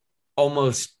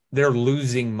almost they're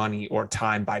losing money or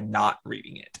time by not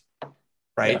reading it,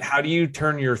 right? Yeah. How do you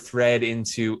turn your thread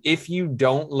into, if you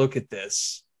don't look at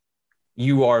this,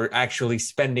 you are actually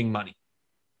spending money,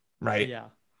 right? Yeah.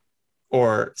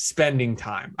 Or spending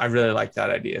time. I really like that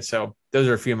idea. So those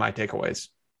are a few of my takeaways.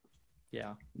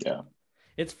 Yeah. Yeah.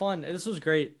 It's fun. This was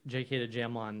great, JK, to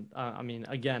jam on. I mean,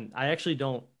 again, I actually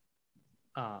don't,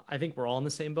 I think we're all in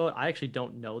the same boat. I actually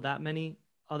don't know that many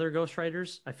other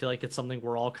ghostwriters. I feel like it's something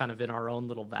we're all kind of in our own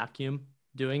little vacuum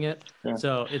doing it. Yeah.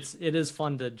 So it is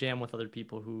fun to jam with other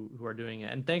people who are doing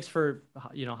it. And thanks for,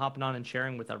 hopping on and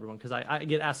sharing with everyone. Cause I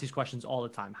get asked these questions all the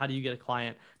time. How do you get a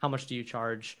client? How much do you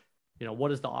charge? What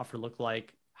does the offer look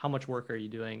like? How much work are you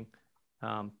doing?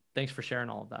 Thanks for sharing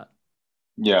all of that.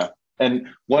 Yeah. And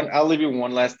I'll leave you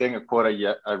one last thing, a quote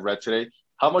I read today.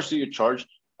 How much do you charge?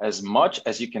 As much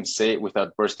as you can say it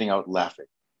without bursting out laughing.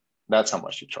 That's how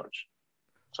much you charge.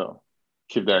 So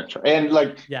keep that in charge.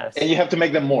 And yes. And you have to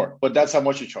make them more, but that's how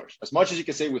much you charge. As much as you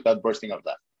can say without bursting out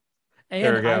laughing.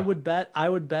 And I would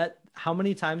bet, how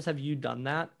many times have you done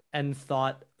that and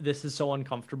thought this is so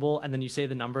uncomfortable? And then you say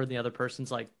the number and the other person's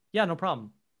like, yeah, no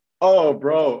problem. Oh,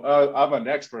 bro, I'm an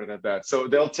expert at that. So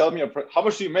they'll tell me, how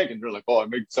much do you make? And they're like, oh, I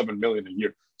make $7 million a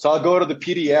year. So I'll go to the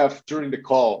PDF during the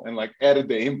call and edit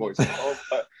the invoice.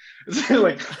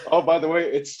 Oh, by the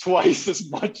way, it's twice as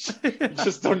much. You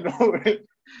just don't know it.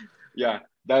 Yeah,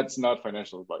 that's not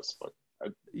financial advice, but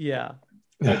yeah.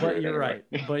 But you're right.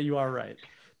 But you are right.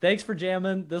 Thanks for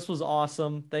jamming. This was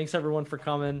awesome. Thanks everyone for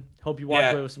coming. Hope you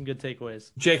walk away with some good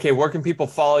takeaways. JK, where can people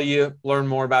follow you, learn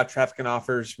more about traffic and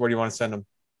offers? Where do you want to send them?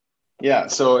 Yeah.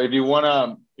 So if you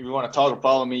wanna talk or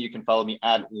follow me, you can follow me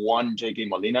at one JK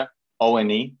Molina,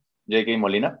 ONE JK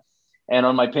Molina. And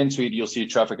on my pin tweet, you'll see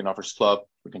Traffic and Offers Club.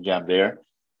 We can jam there.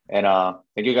 And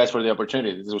thank you guys for the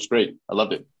opportunity. This was great. I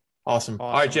loved it. Awesome.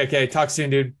 All right, JK. Talk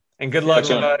soon, dude. And good luck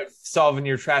solving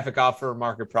your traffic offer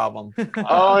market problem.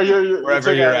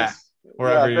 Wherever you're at.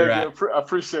 Wherever you're at. I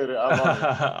appreciate it. I love it.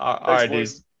 All right, dude.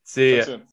 See you.